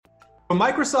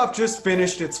Microsoft just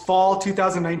finished its fall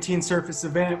 2019 Surface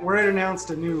event where it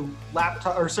announced a new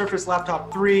laptop or Surface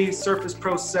Laptop 3, Surface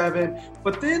Pro 7,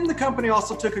 but then the company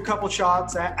also took a couple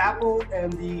shots at Apple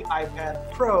and the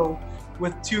iPad Pro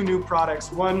with two new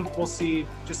products. One we'll see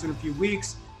just in a few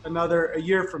weeks, another a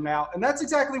year from now. And that's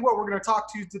exactly what we're going to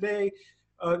talk to today,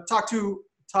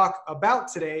 talk about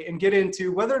today and get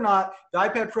into whether or not the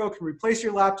iPad Pro can replace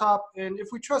your laptop and if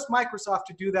we trust Microsoft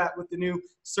to do that with the new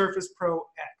Surface Pro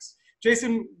X.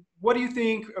 Jason, what do you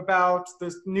think about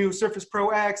the new Surface Pro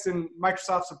X and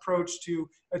Microsoft's approach to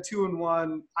a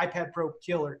two-in-one iPad Pro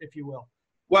killer, if you will?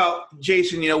 Well,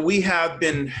 Jason, we have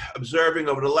been observing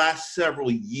over the last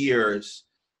several years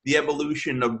the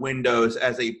evolution of Windows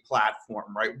as a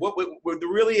platform, right?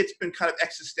 Really, it's been kind of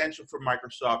existential for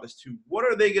Microsoft as to what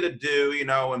are they going to do,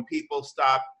 when people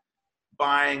stop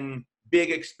buying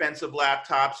big, expensive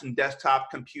laptops and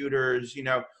desktop computers,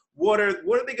 what are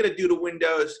they going to do to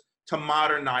Windows to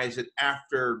modernize it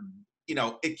after,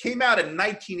 it came out in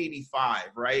 1985,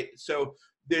 right? So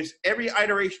there's every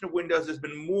iteration of Windows, there's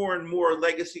been more and more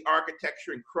legacy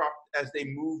architecture and corrupt as they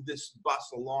move this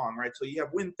bus along, right? So you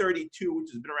have Win32,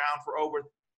 which has been around for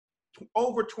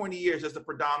over 20 years as the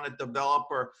predominant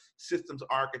developer systems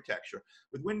architecture.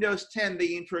 With Windows 10, they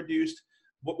introduced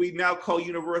what we now call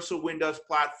Universal Windows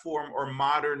Platform or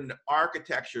modern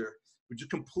architecture, which is a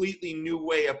completely new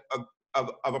way of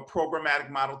a programmatic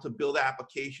model to build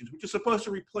applications, which is supposed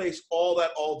to replace all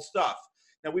that old stuff.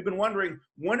 Now we've been wondering,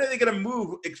 when are they going to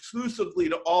move exclusively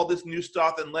to all this new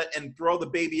stuff and throw the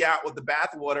baby out with the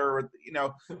bathwater?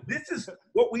 This is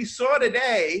what we saw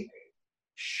today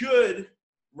should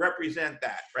represent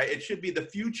that, right? It should be the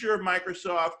future of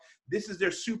Microsoft. This is their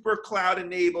super cloud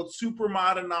enabled, super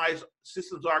modernized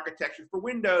systems architecture for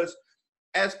Windows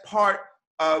as part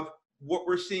of what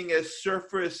we're seeing as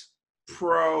Surface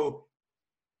Pro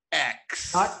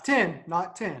X. Not 10.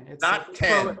 It's not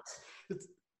 10.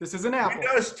 This is an Apple.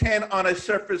 Windows 10 on a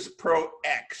Surface Pro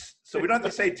X. So we don't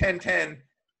have to say 1010.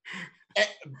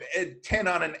 10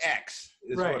 on an X.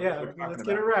 Right, yeah. Let's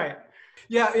get it right.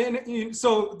 Yeah, and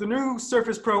so the new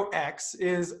Surface Pro X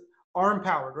is ARM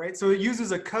powered, right? So it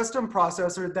uses a custom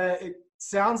processor that it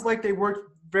sounds like they worked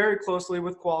very closely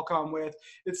with Qualcomm with.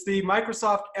 It's the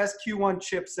Microsoft SQ1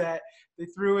 chipset. They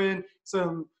threw in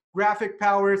some graphic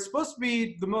power. It's supposed to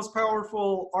be the most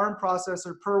powerful ARM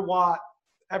processor per watt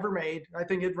ever made. I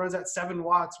think it runs at 7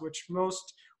 watts, which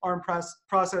most ARM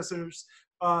processors,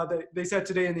 they said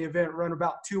today in the event, run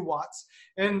about 2 watts.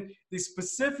 And they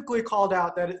specifically called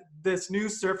out that this new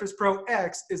Surface Pro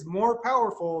X is more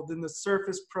powerful than the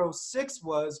Surface Pro 6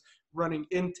 was running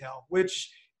Intel,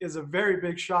 which is a very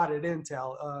big shot at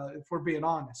Intel, if we're being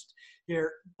honest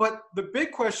here. But the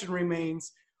big question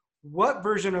remains, what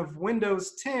version of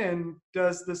Windows 10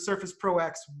 does the Surface Pro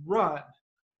X run?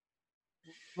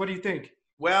 What do you think?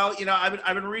 Well,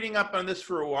 I've been reading up on this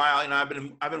for a while, I've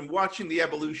been watching the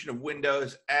evolution of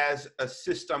Windows as a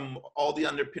system, all the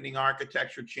underpinning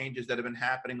architecture changes that have been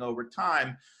happening over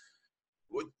time.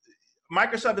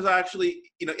 Microsoft is actually,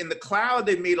 in the cloud,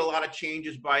 they've made a lot of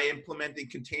changes by implementing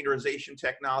containerization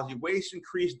technology, ways to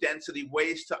increase density,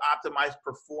 ways to optimize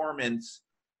performance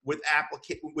with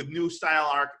new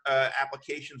style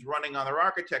applications running on their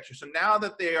architecture. So now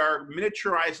that they are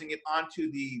miniaturizing it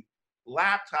onto the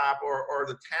laptop or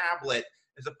the tablet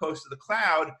as opposed to the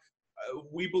cloud,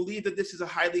 we believe that this is a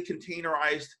highly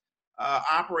containerized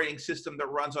operating system that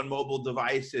runs on mobile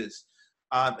devices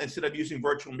instead of using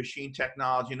virtual machine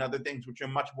technology and other things which are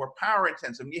much more power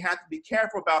intensive. And you have to be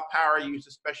careful about power use,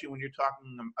 especially when you're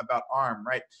talking about ARM,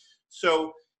 right?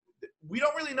 So we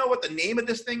don't really know what the name of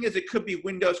this thing is. It could be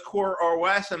Windows Core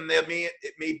OS, and they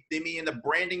may end up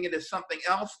branding it as something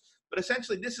else. But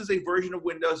essentially, this is a version of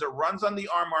Windows that runs on the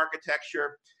ARM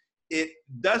architecture. It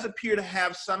does appear to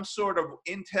have some sort of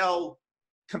Intel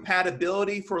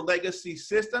compatibility for legacy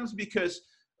systems because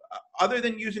other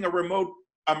than using a remote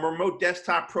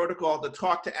desktop protocol to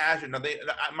talk to Azure, now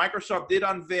Microsoft did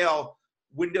unveil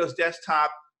Windows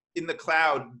Desktop in the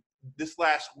cloud this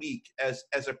last week as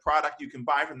a product you can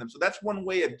buy from them. So that's one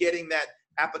way of getting that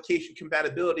application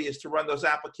compatibility, is to run those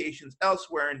applications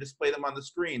elsewhere and display them on the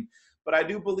screen. But I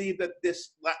do believe that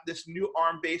this new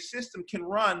ARM-based system can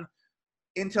run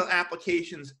Intel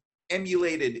applications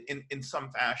emulated in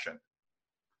some fashion.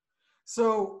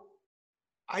 So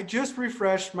I just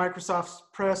refreshed Microsoft's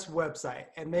press website,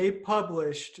 and they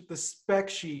published the spec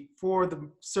sheet for the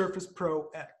Surface Pro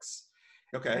X.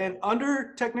 Okay. And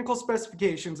under technical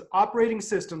specifications, operating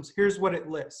systems, here's what it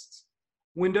lists.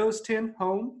 Windows 10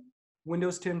 Home,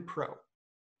 Windows 10 Pro.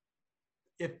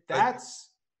 If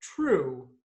that's true,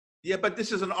 Yeah, but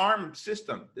this is an ARM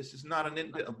system. This is not an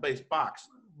Intel-based box.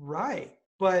 Right.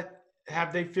 But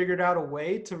have they figured out a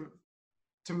way to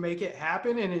make it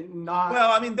happen and it not?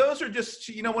 Well, I mean, those are just,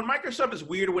 when Microsoft is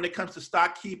weird when it comes to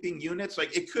stock keeping units,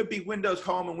 like it could be Windows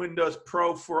Home and Windows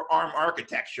Pro for ARM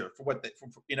architecture for what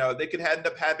they could end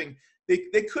up having.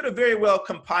 They could have very well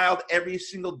compiled every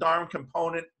single darn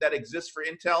component that exists for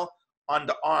Intel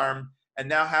onto ARM and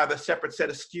now have a separate set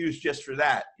of SKUs just for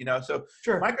that. So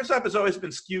Sure. Microsoft has always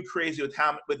been SKU crazy with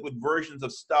with versions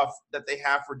of stuff that they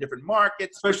have for different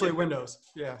markets, Especially Windows.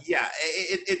 Yeah. Yeah.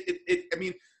 I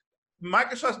mean,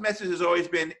 Microsoft's message has always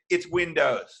been, it's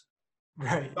Windows.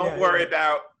 Right. Don't worry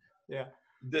about Yeah.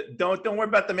 don't worry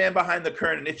about the man behind the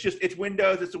curtain. It's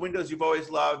Windows. It's the Windows you've always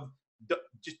loved.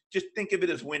 Just think of it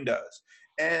as Windows.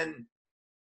 And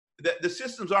the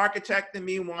systems architect in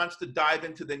me wants to dive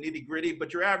into the nitty gritty,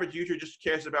 but your average user just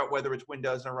cares about whether it's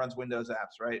Windows and runs Windows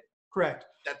apps, right? Correct.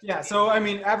 Yeah. So I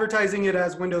mean, advertising it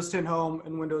as Windows 10 Home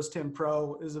and Windows 10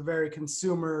 Pro is a very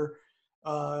consumer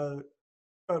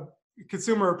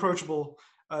approachable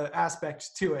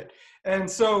aspect to it. And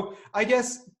so I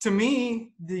guess to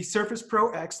me, the Surface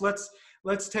Pro X,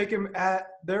 let's take them at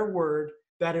their word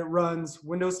that it runs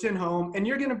Windows 10 Home, and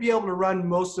you're going to be able to run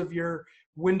most of your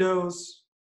Windows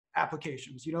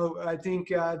applications. I think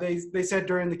they said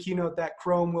during the keynote that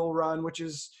Chrome will run, which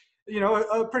is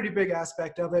a pretty big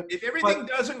aspect of it. If everything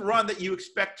doesn't run that you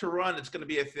expect to run, it's going to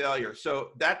be a failure. So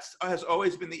that has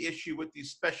always been the issue with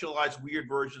these specialized weird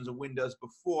versions of Windows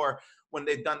before. When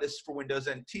they've done this for Windows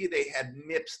NT, they had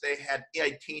MIPS, they had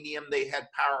Titanium, they had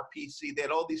PowerPC, they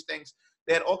had all these things.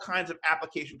 They had all kinds of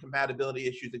application compatibility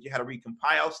issues that you had to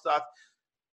recompile stuff.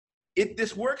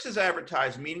 This works as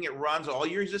advertised, meaning it runs all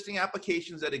your existing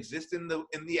applications that exist in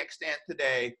the extant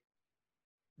today.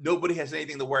 Nobody has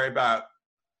anything to worry about,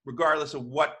 regardless of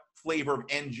what flavor of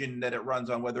engine that it runs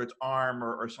on, whether it's ARM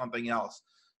or something else.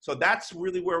 So that's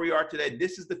really where we are today.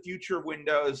 This is the future of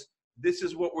Windows. This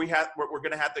is what we're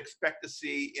going to have to expect to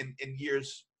see in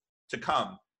years to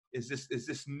come. Is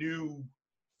this new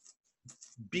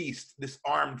beast, this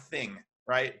ARM thing,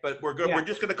 right? But we're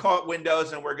just going to call it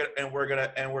Windows, and we're going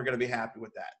to be happy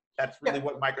with that. That's really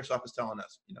what Microsoft is telling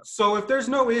us. So if there's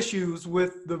no issues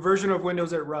with the version of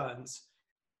Windows it runs,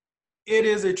 it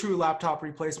is a true laptop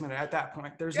replacement at that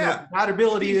point. There's no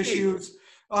compatibility issues.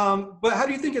 But how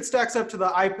do you think it stacks up to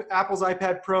the Apple's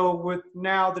iPad Pro with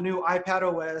now the new iPad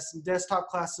OS and desktop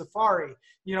class Safari?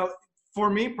 For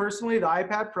me personally, the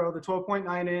iPad Pro, the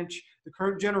 12.9 inch, the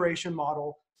current generation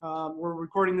model, we're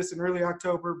recording this in early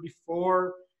October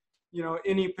before,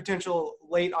 any potential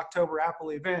late October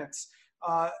Apple events.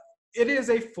 It is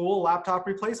a full laptop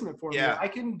replacement for me. I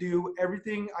can do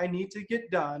everything I need to get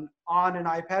done on an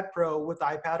iPad Pro with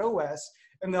iPad OS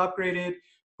and the upgraded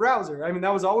browser. I mean,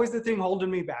 that was always the thing holding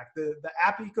me back. The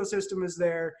app ecosystem is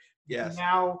there. Yes.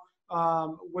 Now,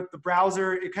 with the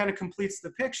browser, it kind of completes the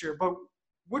picture. But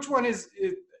which one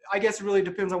I guess it really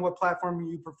depends on what platform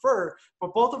you prefer.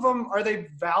 But both of them, are they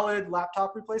valid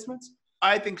laptop replacements?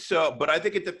 I think so, but I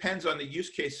think it depends on the use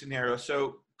case scenario.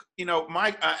 So,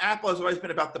 my Apple has always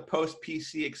been about the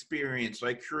post-PC experience,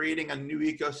 like creating a new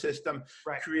ecosystem,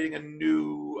 creating a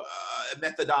new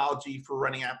methodology for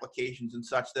running applications and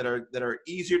such that are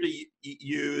easier to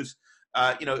use.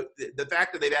 The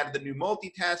fact that they've added the new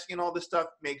multitasking and all this stuff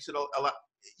makes it a lot.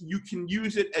 You can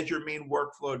use it as your main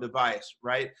workflow device,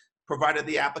 right? Provided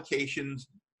the applications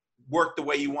work the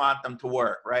way you want them to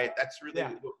work, right? That's really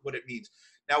what it means.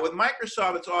 Now with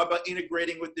Microsoft, it's all about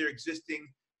integrating with their existing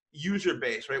user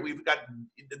base, right? We've got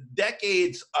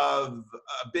decades of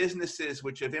businesses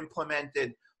which have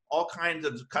implemented all kinds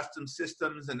of custom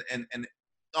systems and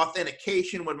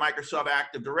authentication with Microsoft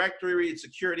Active Directory and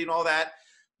security and all that.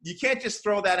 You can't just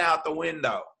throw that out the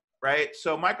window, right?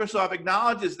 So Microsoft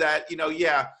acknowledges that,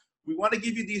 we want to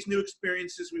give you these new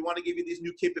experiences. We want to give you these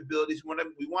new capabilities.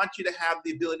 We want you to have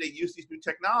the ability to use these new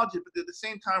technologies, but at the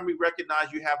same time, we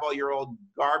recognize you have all your old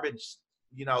garbage,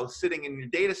 sitting in your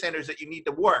data centers that you need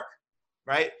to work,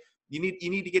 right? You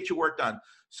need to get your work done.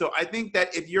 So I think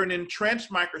that if you're an entrenched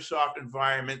Microsoft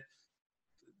environment,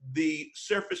 the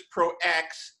Surface Pro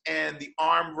X and the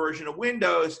ARM version of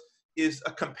Windows is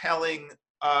a compelling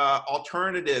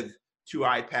alternative to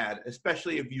iPad,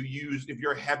 especially if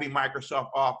you're a heavy Microsoft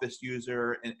Office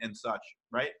user and such,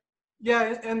 right?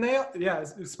 Yeah, and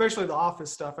especially the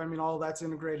Office stuff. I mean, all that's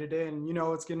integrated in.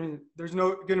 There's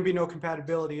gonna be no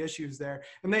compatibility issues there.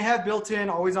 And they have built-in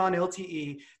always-on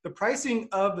LTE. The pricing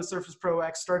of the Surface Pro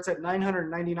X starts at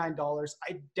 $999.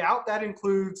 I doubt that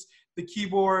includes the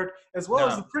keyboard as well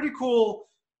as the pretty cool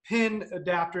pin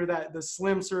adapter, that the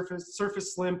slim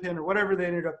Surface Slim pin, or whatever they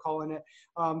ended up calling it,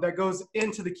 that goes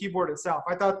into the keyboard itself.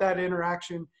 I thought that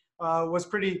interaction was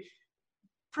pretty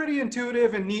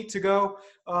intuitive and neat to go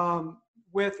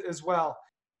with as well.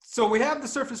 So we have the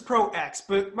Surface Pro X,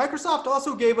 but Microsoft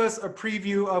also gave us a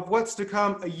preview of what's to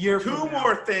come a year from now. Two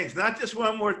more things, not just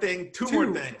one more thing, two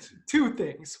more things. Two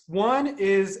things. One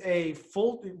is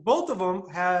both of them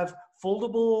have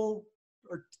foldable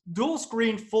or dual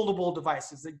screen foldable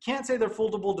devices. They can't say they're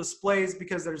foldable displays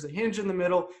because there's a hinge in the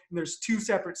middle and there's two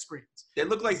separate screens. They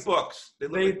look like books. They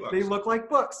look like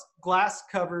books, glass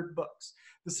covered books.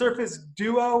 The Surface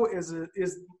Duo is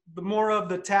the more of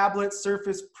the tablet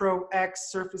Surface Pro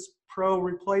X, Surface Pro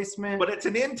replacement. But it's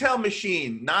an Intel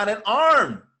machine, not an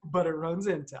ARM. But it runs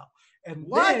Intel. And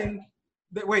what? Then,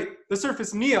 the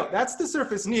Surface Neo, that's the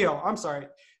Surface Neo, I'm sorry.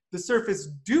 The Surface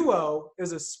Duo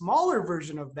is a smaller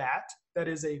version of that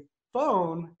is a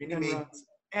phone and runs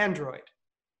Android.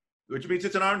 Which means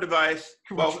it's an ARM device.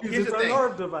 Well, here's the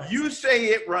thing. You say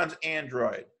it runs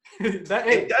Android.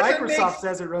 Microsoft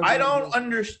says it runs. I don't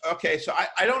understand. Okay, so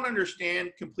I don't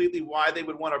understand completely why they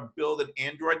would want to build an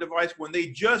Android device when they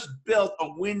just built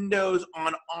a Windows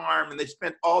on ARM and they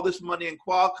spent all this money in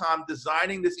Qualcomm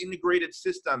designing this integrated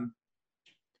system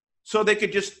so they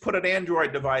could just put an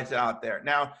Android device out there.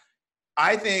 Now,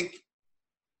 I think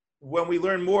when we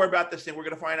learn more about this thing, we're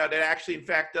going to find out it actually, in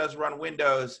fact, does run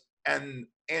Windows, and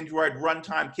Android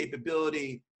runtime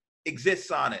capability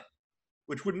exists on it,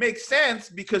 which would make sense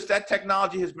because that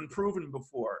technology has been proven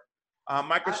before.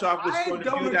 Microsoft was going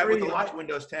to do that with the launch of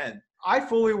Windows 10. I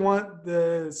fully want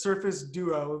the Surface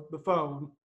Duo, the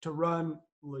phone, to run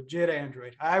legit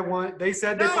Android. They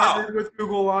said they partnered with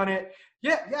Google on it.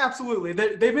 Yeah, absolutely.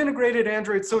 They've integrated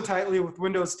Android so tightly with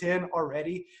Windows 10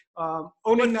 already.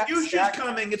 Fusion's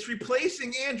coming. It's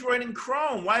replacing Android and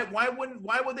Chrome.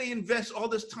 Why would they invest all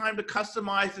this time to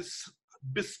customize this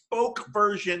bespoke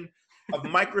version of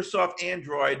Microsoft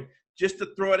Android just to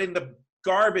throw it in the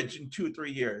garbage in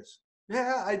 2-3 years?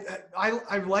 Yeah,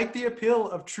 I like the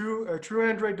appeal of a true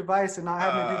Android device and not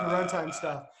having to do the runtime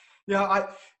stuff. Yeah,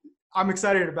 I'm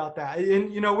excited about that.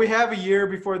 And, we have a year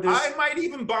before this. I might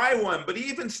even buy one, but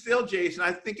even still, Jason,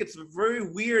 I think it's very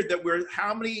weird that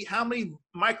how many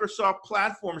Microsoft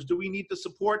platforms do we need to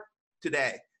support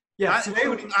today? Yeah,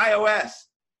 including iOS.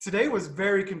 Today was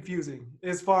very confusing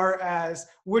as far as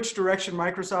which direction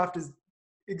Microsoft is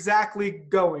exactly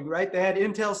going, right? They had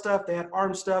Intel stuff, they had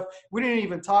ARM stuff. We didn't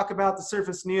even talk about the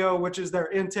Surface Neo, which is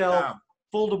their Intel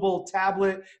foldable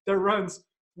tablet that runs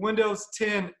Windows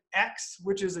 10 X,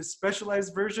 which is a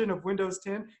specialized version of Windows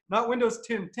 10, not Windows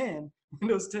 10.10,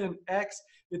 Windows 10 X.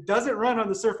 It doesn't run on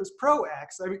the Surface Pro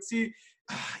X. I mean, see,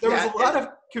 there was a lot of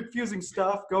confusing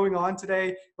stuff going on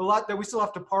today, a lot that we still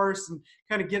have to parse and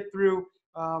kind of get through.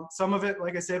 Some of it,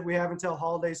 like I said, we have until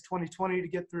holidays 2020 to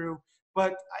get through.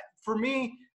 But for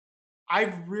me,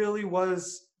 I really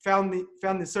found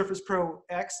the Surface Pro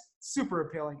X super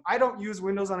appealing. I don't use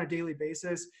Windows on a daily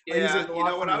basis. Yeah,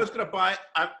 when I was going to buy,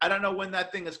 I don't know when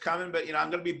that thing is coming, but I'm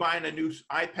going to be buying a new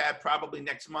iPad probably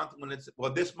next month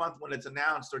this month when it's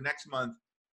announced, or next month,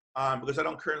 because I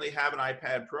don't currently have an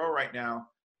iPad Pro right now.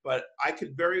 But I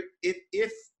could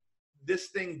if this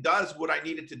thing does what I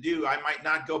need it to do, I might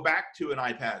not go back to an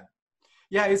iPad.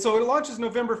 Yeah, so it launches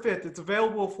November 5th. It's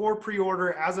available for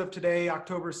pre-order as of today,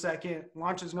 October 2nd.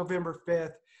 Launches November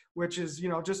 5th, which is,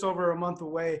 just over a month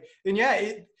away. And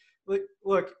yeah,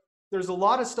 look, there's a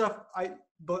lot of stuff.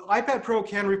 The iPad Pro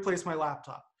can replace my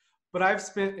laptop, but I've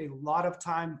spent a lot of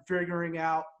time figuring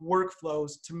out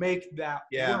workflows to make that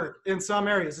work in some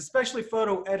areas, especially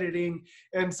photo editing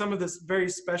and some of this very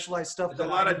specialized stuff. There's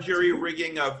a lot of jury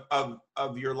rigging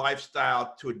of your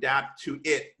lifestyle to adapt to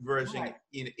it versus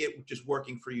it just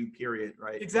working for you, period,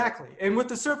 right? Exactly. And with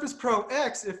the Surface Pro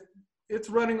X, if it's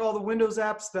running all the Windows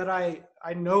apps that I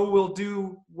know will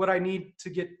do what I need to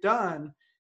get done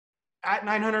at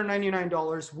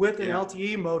 $999 with an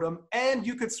LTE modem, and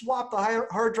you could swap the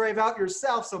hard drive out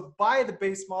yourself. So buy the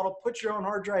base model, put your own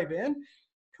hard drive in.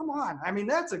 Come on. I mean,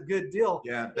 that's a good deal.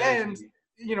 Yeah. And,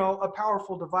 a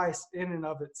powerful device in and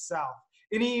of itself.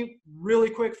 Any really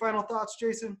quick final thoughts,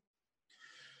 Jason?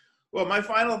 Well, my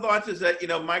final thoughts is that,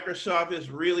 Microsoft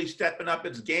is really stepping up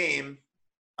its game.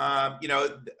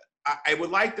 I would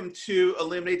like them to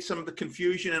eliminate some of the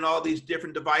confusion in all these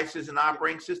different devices and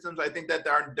operating systems. I think that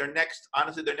their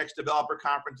next developer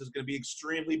conference is going to be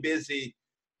extremely busy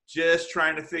just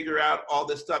trying to figure out all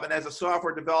this stuff. And as a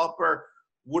software developer,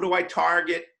 what do I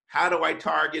target? How do I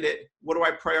target it? What do I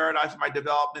prioritize my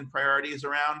development priorities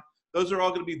around? Those are all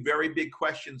going to be very big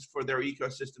questions for their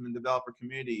ecosystem and developer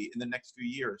community in the next few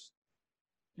years.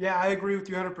 Yeah, I agree with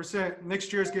you 100%.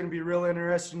 Next year is going to be real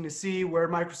interesting to see where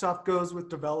Microsoft goes with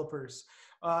developers.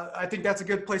 I think that's a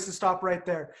good place to stop right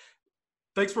there.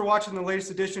 Thanks for watching the latest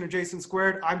edition of Jason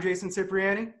Squared. I'm Jason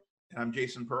Cipriani. And I'm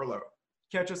Jason Perlow.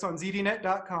 Catch us on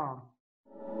zdnet.com.